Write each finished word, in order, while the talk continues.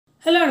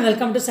Hello and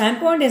welcome to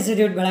SANPoint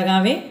Institute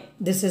Belagavi.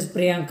 This is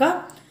Priyanka.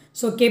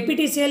 So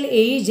KPTCL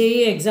AE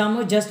JE exam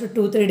just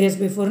 2-3 days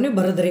before ni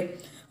baradri.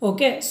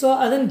 Okay, so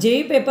adan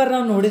JE paper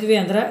ನಾವು ನೋಡಿದ್ವಿ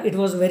ಅಂದ್ರೆ it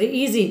was very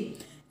easy.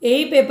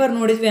 AE paper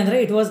ನೋಡಿದ್ವಿ ಅಂದ್ರೆ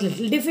it was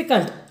little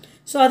difficult.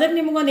 So ಅದಕ್ಕೆ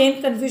ನಿಮಗೊಂದು ಏನು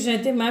confusion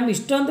ಐತಿ ma'am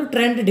ಇಷ್ಟೊಂದು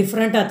ಟ್ರೆಂಡ್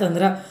ಡಿಫ್ರೆಂಟ್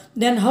ಆತಂದ್ರೆ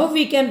then how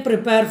we can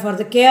prepare for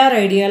the KR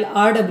Ideal,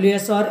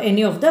 RWS or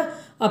any of the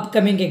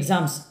upcoming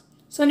exams.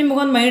 So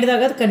ನಿಮಗೊಂದು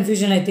ಮೈಂಡ್ದಾಗ ಅದು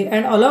ಕನ್ಫ್ಯೂಷನ್ ಐತಿ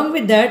and along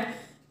with that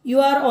you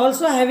are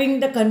also having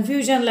the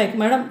confusion like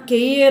madam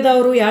KE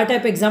ದವರು ಯಾವ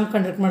type exam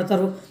conduct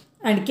ಮಾಡ್ತಾರೋ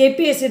and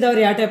KPSC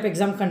ದವರು ಯಾವ type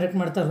exam conduct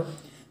ಮಾಡ್ತಾರೋ.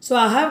 So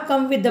I have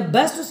come with the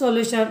best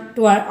solution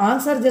to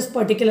answer this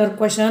particular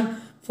question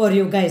for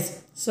you guys.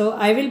 So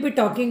I will be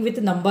talking with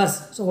numbers.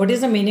 So what is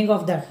the meaning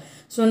of that?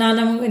 So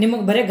ನಾನು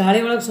ನಿಮಗೆ ಬರೀ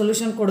ಗಾಳಿ ಒಳಗೆ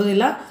solution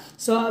ಕೊಡೋದಿಲ್ಲ.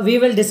 So we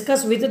will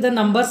discuss with the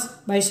numbers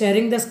by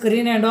sharing the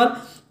screen and all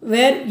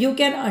where you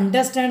can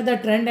understand the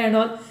trend and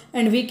all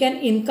and we can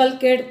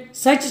inculcate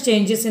such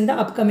changes in the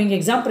upcoming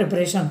exam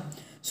preparation.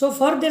 So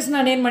for this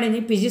ನಾನು ಏನು ಮಾಡೀನಿ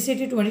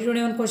PGCT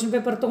 2021 question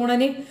paper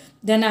ತೊಗೊಂಡೀನಿ.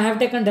 Then I have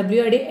taken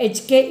WRD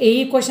HK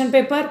AE question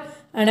paper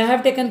and I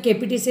have taken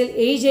KPTCL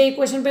AE JE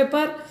question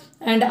paper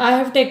and I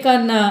have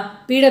taken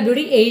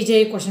PWD AE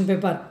JE question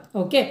paper.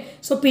 Okay,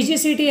 so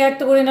PGCT ಯಾಕೆ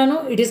ತಗೊಳ್ಳಿ ನಾನು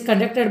it is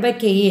conducted by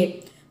KEA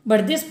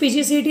but this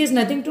PGCT is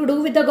nothing to do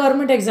with the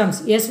government exams.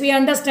 Yes, we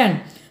understand.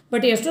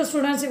 But ಎಷ್ಟೋ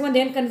ಸ್ಟೂಡೆಂಟ್ಸಿಗೆ ಒಂದು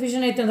ಏನು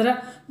confusion ಐತೆ ಅಂದ್ರೆ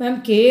ma'am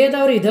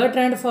KEದವ್ರು ಇದೇ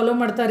trend follow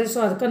ಮಾಡ್ತಾರೆ ಸೊ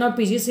ಅದಕ್ಕೆ ನಾವು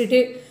PGCT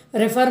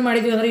ರೆಫರ್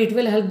ಮಾಡಿದ್ವಿ ಅಂದರೆ it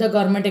will help the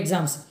government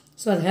exams.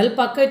 So ಅದು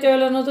ಹೆಲ್ಪ್ ಆಕೈತೋ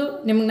ಇಲ್ಲ ಅನ್ನೋದು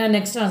ನಿಮ್ಗೆ ನಾನು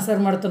next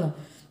answer ಮಾಡ್ತಾನು.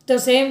 So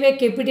same way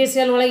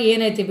KPTCL ಒಳಗೆ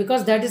ಏನೈತಿ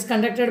because that is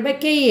conducted by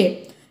KEA.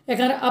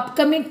 ಯಾಕಂದ್ರೆ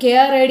upcoming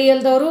KR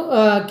Idealದವರು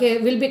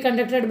will be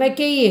conducted by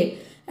KEA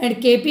and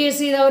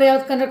KPSCದವ್ರು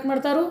ಯಾವ್ದು ಕಂಡಕ್ಟ್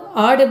ಮಾಡ್ತಾರೋ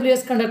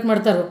RWS ಕಂಡಕ್ಟ್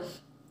ಮಾಡ್ತಾರೋ.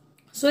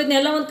 ಸೊ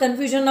ಇದನ್ನೆಲ್ಲ ಒಂದು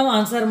ಕನ್ಫ್ಯೂಷನ್ ನಾವು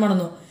ಆನ್ಸರ್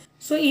ಮಾಡೋಣ.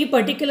 ಸೊ ಈ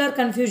ಪರ್ಟಿಕ್ಯುಲರ್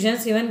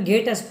ಕನ್ಫ್ಯೂಷನ್ಸ್ ಇವನ್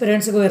ಗೇಟ್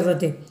ಆಸ್ಪಿರೆಂಟ್ಸ್ಗೂ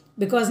ಇರ್ತೈತಿ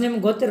ಬಿಕಾಸ್ ನಿಮ್ಗೆ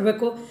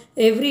ಗೊತ್ತಿರಬೇಕು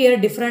every year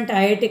different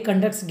IIT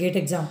conducts gate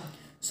exam.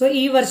 So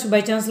ಈ ವರ್ಷ by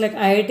chance like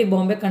IIT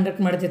Bombay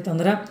conduct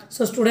ಮಾಡ್ತಿತ್ತಂದ್ರೆ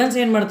so students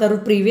ಏನು ಮಾಡ್ತಾರೆ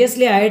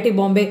ಪ್ರೀವಿಯಸ್ಲಿ IIT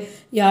ಬಾಂಬೆ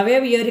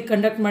ಯಾವ್ಯಾವ ಇಯರಿಗೆ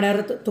ಕಂಡಕ್ಟ್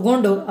ಮಾಡ್ಯಾರ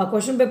ತೊಗೊಂಡು ಆ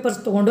ಕ್ವಶನ್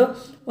ಪೇಪರ್ಸ್ ತೊಗೊಂಡು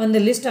ಒಂದು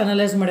ಲಿಸ್ಟ್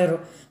ಅನಲೈಸ್ ಮಾಡ್ಯಾರು.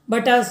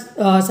 ಬಟ್ ಆ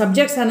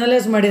subjects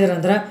analyse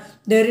ಮಾಡಿದ್ರಂದ್ರೆ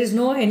there is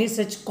no any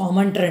such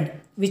common trend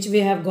which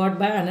we have got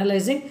by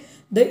analysing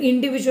the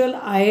individual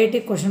IIT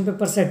question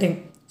paper setting.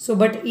 So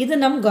but ಇದು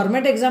ನಮ್ಮ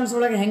government exams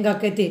ಒಳಗೆ ಹೆಂಗೆ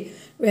ಆಕೈತಿ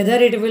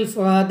whether it will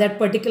that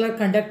particular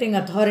conducting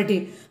authority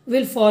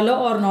will follow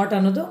R not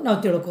ಅನ್ನೋದು ನಾವು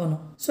ತಿಳ್ಕೊನು.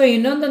 So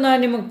ಇನ್ನೊಂದು ನಾನು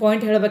ನಿಮಗೆ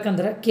ಪಾಯಿಂಟ್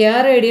ಹೇಳಬೇಕಂದ್ರೆ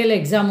KR Ideal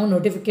exam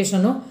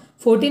notification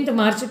 14th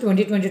March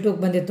 2022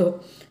 ಬಂದಿತ್ತು.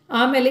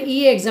 ಆಮೇಲೆ ಈ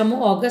exam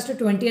August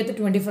 20th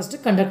 21st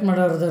conduct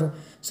ಮಾಡೋರು.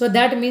 So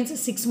that means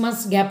 6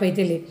 months gap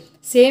ಐತಿ ಇಲ್ಲಿ.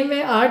 Same way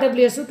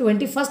RWS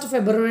 21st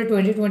February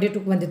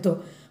 2022 ಬಂದಿತ್ತು.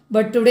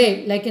 But today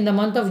like in the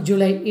month of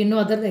July ಇನ್ನೂ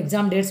ಅದರ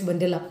ಎಕ್ಸಾಮ್ ಡೇಟ್ಸ್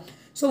ಬಂದಿಲ್ಲ.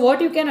 So what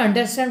you can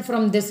understand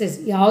from this is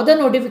ಯಾವುದೇ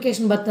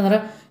notification ಬರ್ತಂದ್ರೆ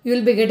you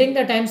will be getting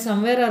the time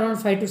somewhere around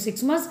 5 to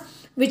 6 months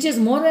which is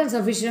more than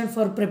sufficient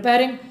for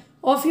preparing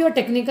of your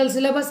technical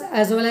syllabus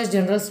as well as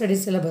general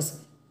studies syllabus.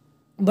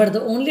 But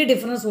the only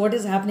difference what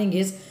is happening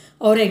is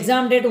our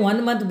exam date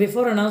 1 month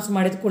before announce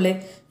ಮಾಡಿದ ಕೂಡಲೇ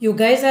you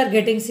guys are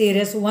getting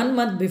serious 1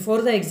 month before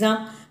the exam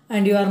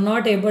and you are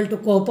not able to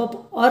cope up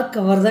or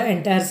cover the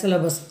entire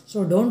syllabus. So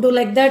don't do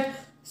like that.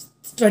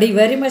 Study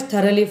very much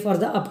thoroughly for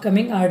the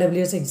upcoming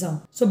RWS exam.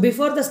 So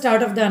before the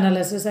start of the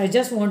analysis, I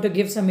just want to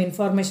give some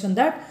information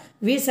that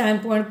we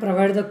SANPoint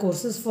provide the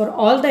courses for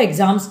all the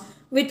exams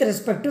with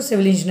respect to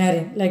civil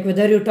engineering. Like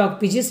whether you talk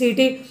PGCT,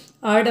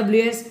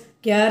 RWS,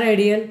 KR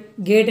Ideal,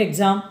 GATE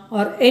exam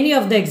or any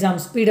of the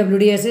exams,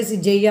 PWD,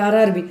 SSC, JE,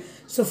 RRB.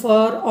 So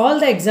for all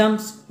the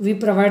exams, we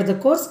provide the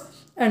course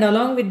and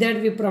along with that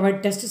we provide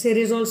test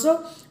series also.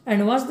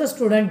 And once the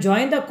student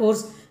join the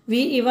course,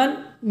 we even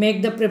make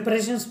the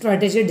preparation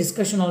strategy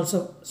discussion also.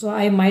 So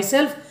I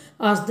myself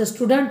ask the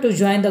student to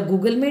join the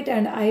Google Meet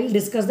and I'll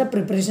discuss the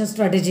preparation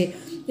strategy.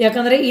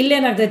 ಯಾಕಂದರೆ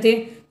ಇಲ್ಲೇನಾಗ್ತೈತಿ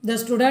the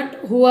student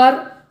who are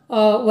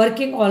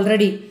working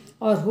already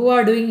or who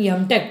are doing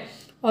MTech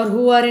or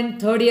who are in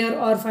 3rd year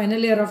or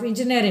final year of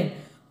engineering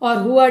or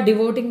who are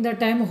devoting the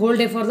time whole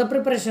day for the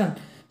preparation.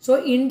 So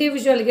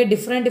individually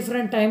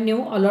different time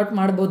ನೀವು allot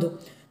ಮಾಡ್ಬೋದು.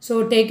 So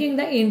taking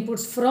the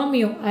inputs from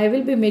you, I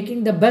will be making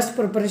the best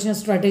preparation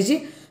strategy.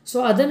 So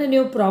ಅದನ್ನು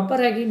ನೀವು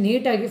ಪ್ರಾಪರಾಗಿ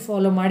ನೀಟಾಗಿ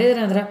follow ಮಾಡಿದ್ರೆ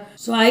ಅಂದ್ರೆ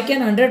so I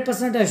can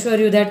 100% assure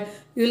you that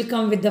you will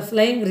come with the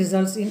flying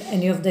results in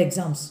any of the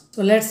exams. So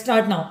let's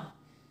start now.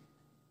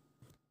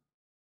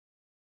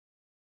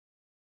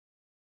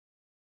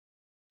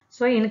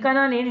 So ಇನ್ಕ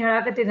ನಾನು ಏನು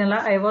ಹೇಳಕತ್ತಿದ್ನಲ್ಲ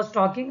I was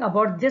talking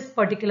about this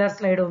particular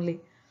slide only.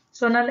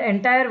 So ನನ್ನ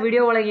entire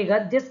video ಒಳಗೀಗ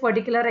this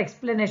particular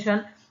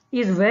explanation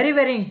is very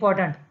very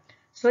important.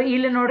 So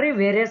ಇಲ್ಲಿ ನೋಡ್ರಿ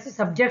various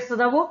subjects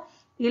ಅದಾವು,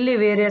 ಇಲ್ಲಿ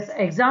various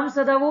exams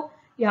ಅದಾವು,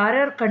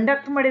 ಯಾರ್ಯಾರು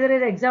conduct ಮಾಡಿದರೆ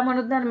ಇದು ಎಕ್ಸಾಮ್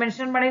ಅನ್ನೋದು ನಾನು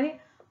ಮೆನ್ಷನ್ ಮಾಡೀನಿ,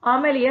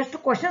 ಆಮೇಲೆ ಎಷ್ಟು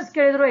ಕ್ವಶನ್ಸ್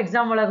ಕೇಳಿದ್ರು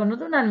ಎಕ್ಸಾಮ್ ಒಳಗೆ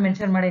ಅನ್ನೋದು ನಾನು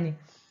ಮೆನ್ಷನ್ ಮಾಡೀನಿ.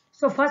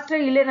 ಸೊ ಫಸ್ಟ್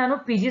ಇಲ್ಲೇ ನಾನು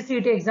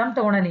PGCT exam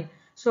ತೊಗೊಂಡೀನಿ.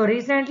 So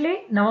recently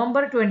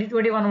November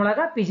 2021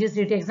 ಒಳಗೆ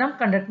PGCT ಎಕ್ಸಾಮ್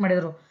ಕಂಡಕ್ಟ್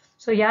ಮಾಡಿದರು.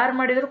 ಸೊ ಯಾರು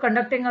ಮಾಡಿದರು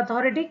conducting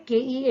authority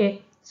KEA.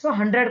 So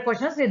 100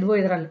 questions ಇದ್ವು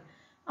ಇದರಲ್ಲಿ.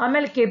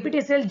 ಆಮೇಲೆ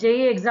KPTCL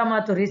JE ಎಕ್ಸಾಮ್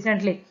ಆಯ್ತು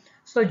ರೀಸೆಂಟ್ಲಿ.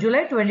 ಸೊ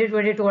July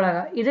 2022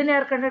 ಒಳಗೆ ಇದನ್ನು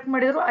ಯಾರು ಕಂಡಕ್ಟ್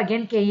ಮಾಡಿದರು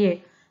ಅಗೇನ್ KEA.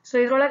 ಸೊ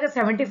ಇದರೊಳಗೆ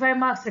 75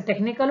 marks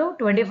technical,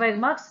 25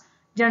 marks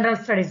general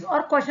studies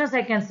R questions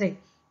I can say.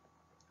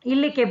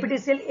 ಇಲ್ಲಿ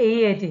KPTCL AE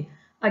ಐತಿ.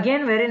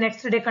 Again very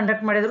next day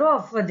conduct ಮಾಡಿದ್ರು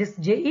of this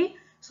JE.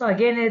 So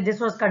again this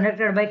was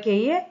conducted by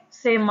KE,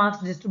 same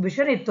marks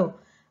distribution ಇತ್ತು.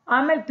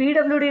 ಆಮೇಲೆ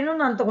PWD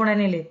ನಾನು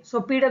ತಗೊಂಡೇನಿ ಇಲ್ಲಿ. So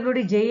PWD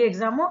JE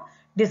exam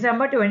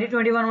December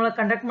 2021 ಒಳಗೆ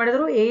conduct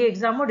ಮಾಡಿದ್ರು. AE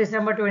exam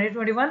December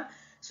 2021.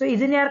 So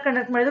ಇದನ್ನ ಯಾರು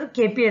ಕಂಡಕ್ಟ್ ಮಾಡಿದ್ರು?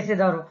 KPSC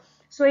ದವರು.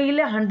 ಸೊ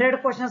ಇಲ್ಲಿ 100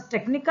 questions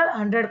technical,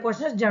 100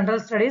 questions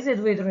general studies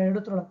ಇದ್ವು ಇದ್ರ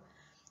ಎರಡತ್ರೊಳಗೆ.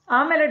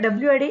 ಆಮೇಲೆ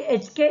WRD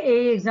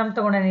HKAE ಎಕ್ಸಾಮ್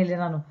ತಗೊಂಡೇನಿ ಇಲ್ಲಿ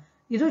ನಾನು.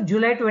 ಇದು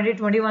ಜುಲೈ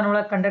 2021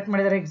 ಒಳಗೆ ಕಂಡಕ್ಟ್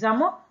ಮಾಡಿದ್ರೆ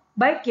exam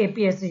by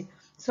KPSC.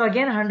 So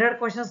again 100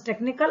 questions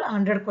technical,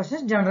 100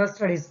 questions general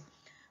studies.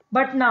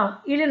 But ನಾವು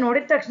ಇಲ್ಲಿ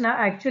ನೋಡಿದ ತಕ್ಷಣ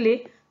ಆಕ್ಚುಲಿ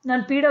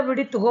ನಾನು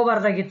PWD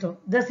ತಗೋಬಾರ್ದಾಗಿತ್ತು.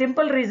 The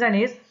simple reason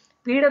is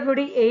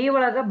PWD AE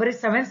ಒಳಗೆ ಬರೀ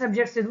 7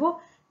 ಸಬ್ಜೆಕ್ಟ್ಸ್ ಇದ್ವು,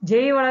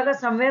 JE ಒಳಗೆ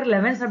ಸಮ್ವೇರ್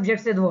 11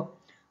 ಸಬ್ಜೆಕ್ಟ್ಸ್ ಇದ್ವು.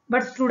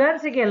 But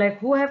ಸ್ಟೂಡೆಂಟ್ಸಿಗೆ like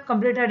who have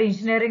completed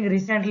engineering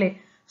recently,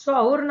 so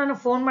ಅವ್ರು ನನಗೆ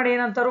ಫೋನ್ ಮಾಡಿ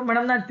ಏನಂತಾರು,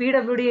 ಮೇಡಮ್ ನಾನು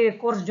PWD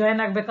ಕೋರ್ಸ್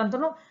ಜಾಯ್ನ್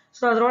ಆಗ್ಬೇಕಂತನು.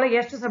 ಸೊ ಅದ್ರೊಳಗೆ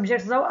ಎಷ್ಟು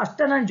ಸಬ್ಜೆಕ್ಟ್ಸ್ ಇದಾವೆ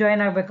ಅಷ್ಟೇ ನಾನು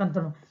ಜಾಯ್ನ್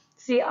ಆಗ್ಬೇಕಂತನು.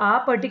 ಸಿ ಆ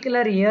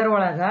ಪರ್ಟಿಕ್ಯುಲರ್ ಇಯರ್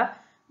ಒಳಗೆ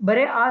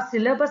ಬರೀ ಆ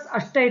ಸಿಲೆಬಸ್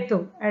ಅಷ್ಟೇ ಇತ್ತು.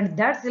 And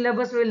that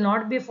syllabus will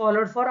not be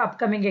followed for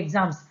upcoming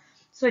exams.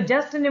 So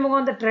just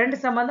ನಿಮಗೊಂದು ಟ್ರೆಂಡ್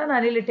ಸಂಬಂಧ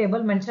ನಾನು ಇಲ್ಲಿ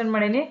ಟೇಬಲ್ ಮೆನ್ಷನ್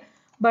ಮಾಡೀನಿ.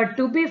 But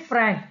to be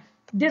frank,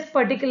 this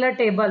particular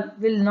table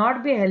will not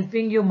be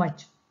helping you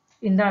much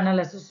in the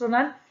analysis. So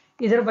ನಾನು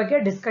ಇದ್ರ ಬಗ್ಗೆ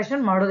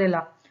discussion ಮಾಡೋದಿಲ್ಲ.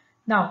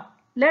 ನಾವು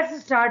let's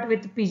start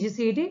with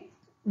PGCET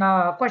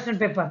question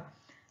paper.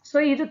 So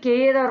ಇದು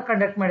KA ದವ್ರು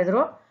ಕಂಡಕ್ಟ್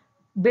ಮಾಡಿದ್ರು.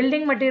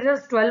 ಬಿಲ್ಡಿಂಗ್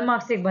ಮಟೀರಿಯಲ್ಸ್ 12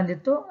 ಮಾರ್ಕ್ಸಿಗೆ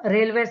ಬಂದಿತ್ತು.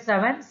 Railway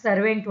 7,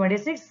 surveying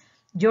 26,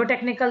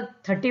 geotechnical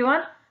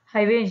 31,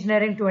 highway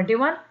engineering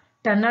 21,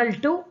 tunnel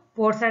 2,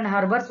 ports and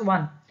ಹಾರ್ಬರ್ಸ್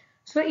 1.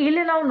 So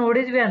ಇಲ್ಲಿ ನಾವು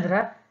ನೋಡಿದ್ವಿ ಅಂದ್ರೆ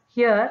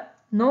here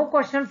no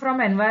question from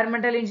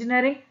environmental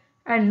engineering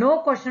and no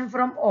question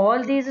from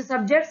all these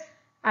subjects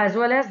as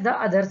well as the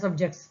other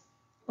subjects.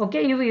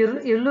 Okay, ಇವು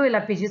ಇಲ್ಲೂ ಇಲ್ಲ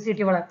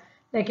PGCET ಒಳಗೆ.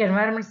 Like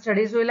environment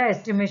studies ಇಲ್ಲ,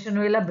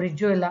 ಎಸ್ಟಿಮೇಷನು ಇಲ್ಲ,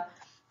 ಬ್ರಿಡ್ಜು ಇಲ್ಲ.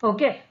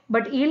 ಓಕೆ,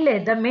 ಬಟ್ ಇಲ್ಲೇ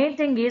ದ ಮೇನ್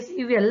ಥಿಂಗ್ ಈಸ್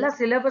ಇವೆಲ್ಲ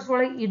syllabus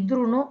ಒಳಗೆ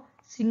ಇದ್ರೂ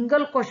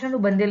ಸಿಂಗಲ್ ಕ್ವಶನ್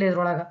ಬಂದಿಲ್ಲ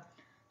ಇದ್ರೊಳಗೆ.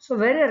 ಸೊ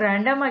ವೆರಿ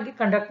ರ್ಯಾಂಡಮ್ ಆಗಿ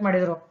ಕಂಡಕ್ಟ್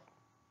ಮಾಡಿದ್ರು.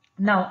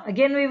 ನಾವು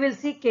again we will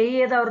see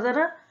KE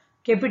ದವ್ರದನ್ನ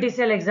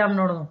KPTCL exam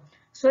ನೋಡೋಣ.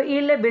 ಸೊ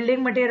ಇಲ್ಲೇ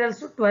ಬಿಲ್ಡಿಂಗ್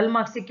ಮಟೀರಿಯಲ್ಸು 12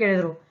 ಮಾರ್ಕ್ಸಿಗೆ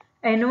ಕೇಳಿದ್ರು.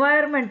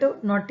 Environment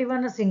not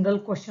even a single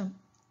question.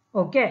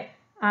 Okay,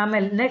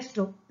 ಆಮೇಲೆ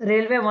next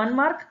railway 1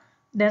 mark,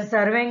 then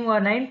surveying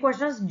 9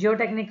 questions,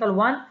 geotechnical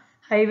 1,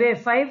 highway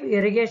 5,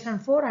 irrigation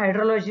 4,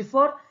 hydrology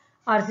 4,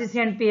 RCC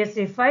and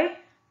PSC 5,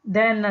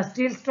 then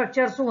steel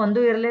structures ಒಂದು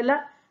ಇರಲಿಲ್ಲ,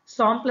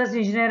 SOM plus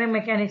engineering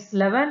mechanics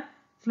 11,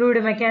 fluid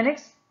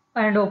mechanics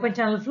and open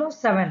channel flow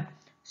 7.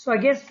 So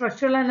again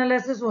structural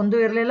analysis ಒಂದು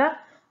ಇರಲಿಲ್ಲ.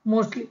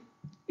 Mostly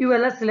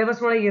ಇವೆಲ್ಲ syllabus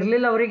ಒಳಗೆ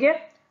ಇರಲಿಲ್ಲ ಅವರಿಗೆ.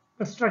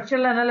 But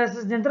structural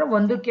analysis ದಿಂತ್ರ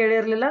ಒಂದು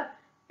ಕೇಳಿರಲಿಲ್ಲ,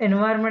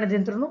 environment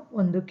ದಿಂತ್ರನು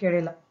ಒಂದು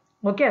ಕೇಳಿಲ್ಲ.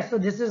 Okay, so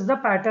this is the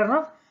pattern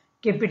of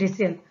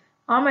KPTCL.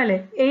 ಆಮೇಲೆ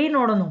AE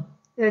ನೋಡೋಣ.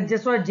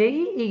 ದಿಸ್ ವಾಸ್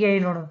JE, ಈಗ AE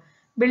ನೋಡೋಣ.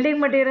 Building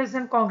materials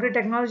and concrete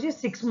technology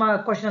 6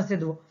 questions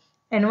ಇದ್ವು.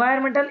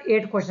 Environmental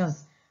 8 questions.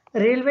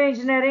 Railway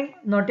engineering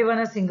not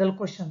even a single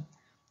question.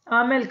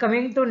 ಆಮೇಲೆ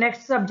coming to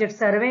next subject,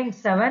 surveying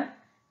 7,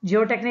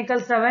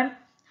 geotechnical 7,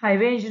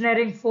 highway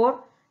engineering 4,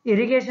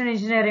 irrigation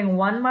engineering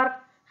 1 mark,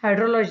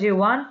 hydrology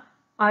 1,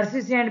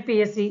 RCC and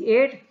PSC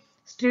 8,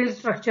 steel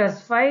structures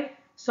 5,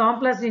 SOM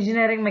plus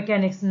engineering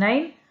mechanics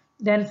 9,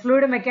 then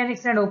fluid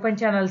mechanics and open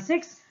channel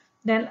 6,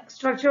 then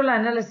structural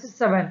analysis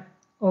 7.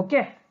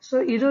 Okay, so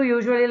idu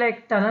usually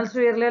like tunnels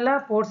irlilla,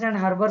 ports and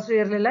harbors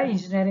irlilla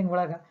engineering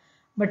olaga.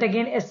 But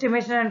again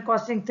estimation and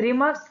costing 3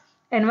 marks,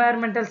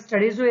 environmental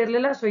studies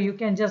irlilla, so you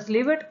can just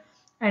leave it.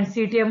 And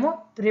CTM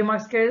 3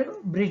 marks kelidru,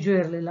 bridge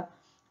irlilla.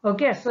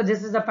 Okay, so this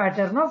is the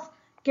pattern of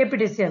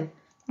KPTCL.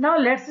 Now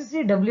let's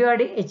see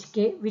WRD HK,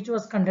 which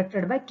was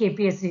conducted by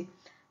KPSC.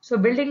 So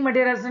building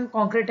materials and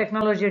concrete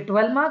technology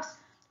 12 marks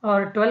or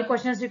 12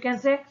 questions you can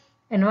say.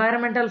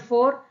 Environmental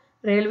 4,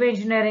 railway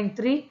engineering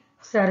 3,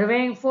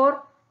 surveying 4,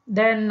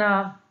 then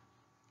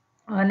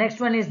next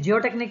one is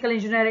geotechnical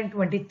engineering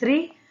 23,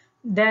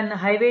 then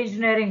highway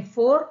engineering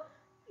 4,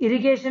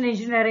 irrigation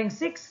engineering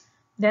 6,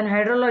 then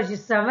hydrology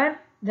 7,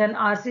 then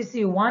RCC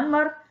 1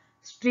 mark,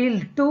 steel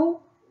 2,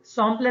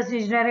 SOM plus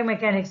engineering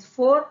mechanics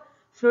 4,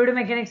 fluid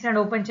mechanics and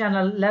open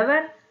channel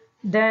 11,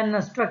 then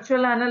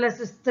structural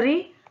analysis 3,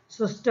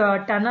 so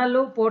tunnel,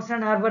 ports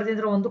and harbors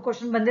indra ಒಂದು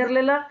question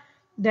ಬಂದಿರಲಿಲ್ಲ.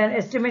 Then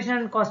estimation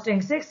and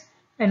costing 6,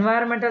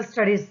 environmental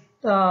studies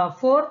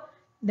 4,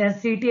 then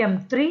CTM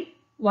 3,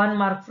 1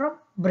 mark from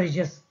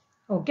bridges.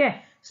 Okay,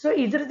 so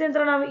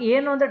ಇದರದಿಂದ ನಾವು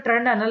ಏನು ಒಂದು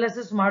trend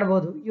analysis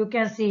ಮಾಡಬಹುದು. You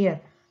can see here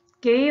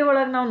KE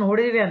ಒಳಗೆ ನಾವು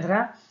ನೋಡಿದ್ವಿ ಅಂದ್ರೆ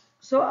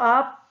ಸೊ ಆ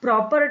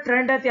ಪ್ರಾಪರ್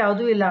ಟ್ರೆಂಡ್ ಅಂತ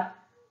ಯಾವುದೂ ಇಲ್ಲ.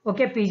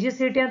 ಓಕೆ,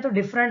 PGCET ಅಂತೂ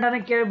ಡಿಫ್ರೆಂಟ್ ಅನ್ನ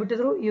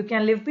ಕೇಳಿಬಿಟ್ಟಿದ್ರು, you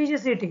can live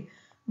PGCET.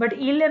 But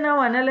ಇಲ್ಲೇ ನಾವು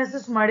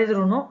ಅನಾಲಿಸಿಸ್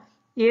ಮಾಡಿದ್ರು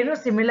ಏನೂ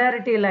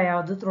ಸಿಮಿಲಾರಿಟಿ ಇಲ್ಲ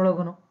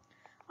ಯಾವುದ್ರೊಳಗೂ.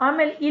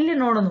 ಆಮೇಲೆ ಇಲ್ಲಿ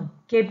ನೋಡೋಣ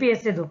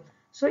KPSCದು.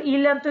 ಸೊ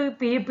ಇಲ್ಲಂತೂ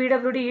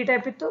PWD ಈ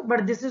ಟೈಪ್ ಇತ್ತು,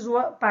 but this is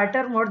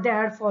pattern what they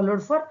had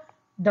followed for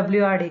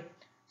WRD.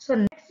 So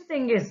next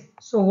thing is,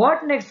 so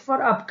what next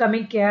for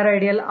upcoming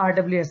KRIDL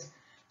RWS.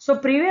 So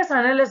previous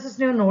analysis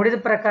ನೀವು ನೋಡಿದ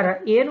ಪ್ರಕಾರ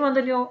ಏನು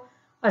ಒಂದು ನೀವು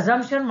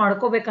assumption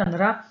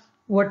ಮಾಡ್ಕೋಬೇಕಂದ್ರೆ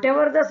what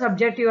ever the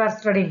subject you are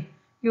studying,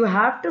 You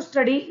have to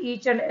study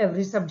each and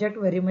every subject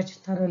very much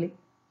thoroughly.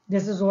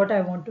 This is what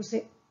I want to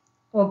say.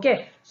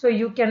 Okay, so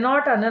you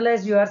cannot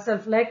analyze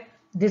yourself like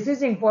this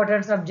is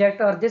important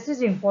subject or this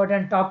is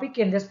important topic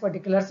in this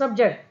particular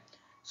subject.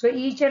 So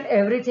each and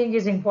everything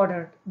is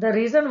important. The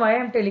reason why I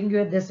am telling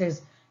you this is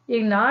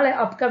ಈಗ ನಾಳೆ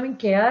upcoming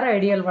KR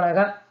ideal ಒಳಗ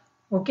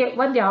okay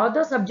ಒಂದು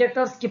ಯಾವುದೋ subject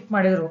ಅವ್ರು skip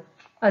ಮಾಡಿದ್ರು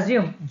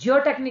assume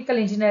geotechnical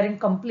engineering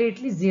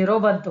completely zero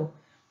ಬಂತು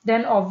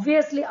then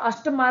obviously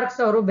ಅಷ್ಟು marks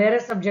ಅವರು ಬೇರೆ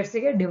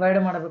ಸಬ್ಜೆಕ್ಟ್ಸ್ಗೆ ಡಿವೈಡ್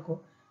ಮಾಡಬೇಕು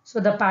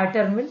so the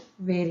pattern will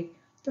very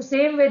so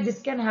same way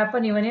this can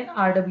happen even in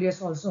RWS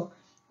also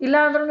ಇಲ್ಲ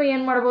ಅಂದ್ರೂ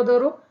ಏನು ಮಾಡ್ಬೋದು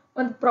ಅವರು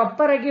ಒಂದು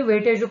ಪ್ರಾಪರ್ ಆಗಿ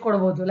ವೇಟೇಜ್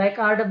ಕೊಡ್ಬೋದು ಲೈಕ್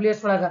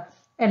RWS ಒಳಗ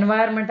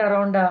environment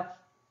around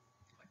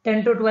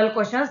 10 to 12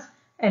 questions,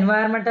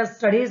 environmental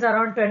studies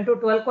around 10 to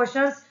 12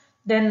 questions,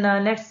 then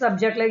next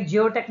subject like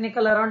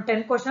geotechnical around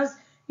 10 questions.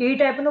 ಈ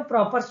type nu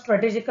proper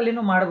strategically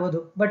nu ಮಾಡಬಹುದು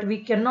but we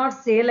cannot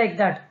say like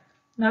that.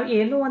 ನಾವು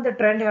ಏನು ಒಂದು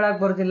trend ಹೇಳಕ್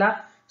ಬರೋದಿಲ್ಲ.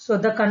 So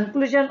the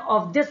conclusion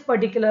of this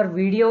particular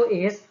video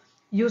is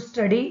you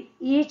study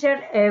each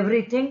and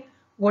everything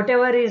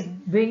whatever is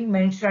being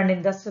mentioned in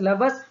the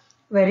syllabus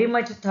very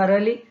much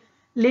thoroughly,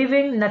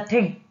 leaving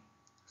nothing.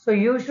 So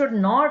you should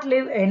not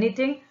leave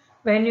anything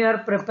when you are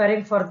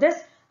preparing for this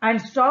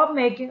and stop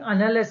making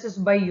analysis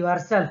by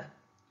yourself.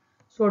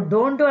 So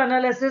don't do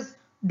analysis.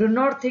 Do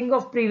not think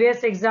of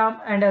previous exam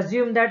and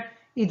assume that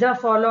either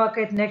follow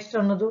akait next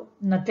another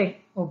nothing.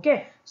 Okay.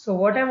 So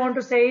what I want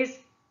to say is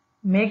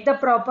make the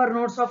proper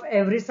notes of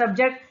every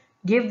subject.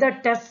 Give the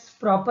tests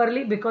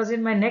properly because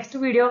in my next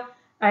video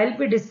I'll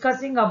be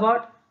discussing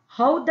about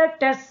how the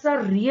tests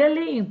are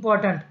really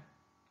important.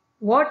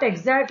 What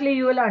exactly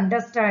you will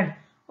understand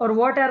or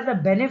what are the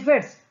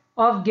benefits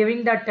of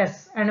giving the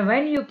tests and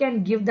when you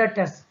can give the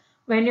tests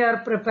when you are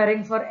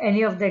preparing for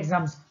any of the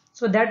exams.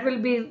 So that will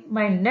be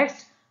my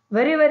next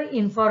very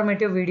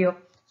informative video.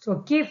 So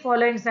keep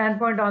following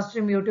SANPoint on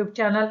stream YouTube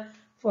channel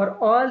for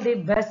all the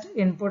best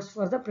inputs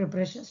for the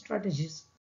preparation strategies.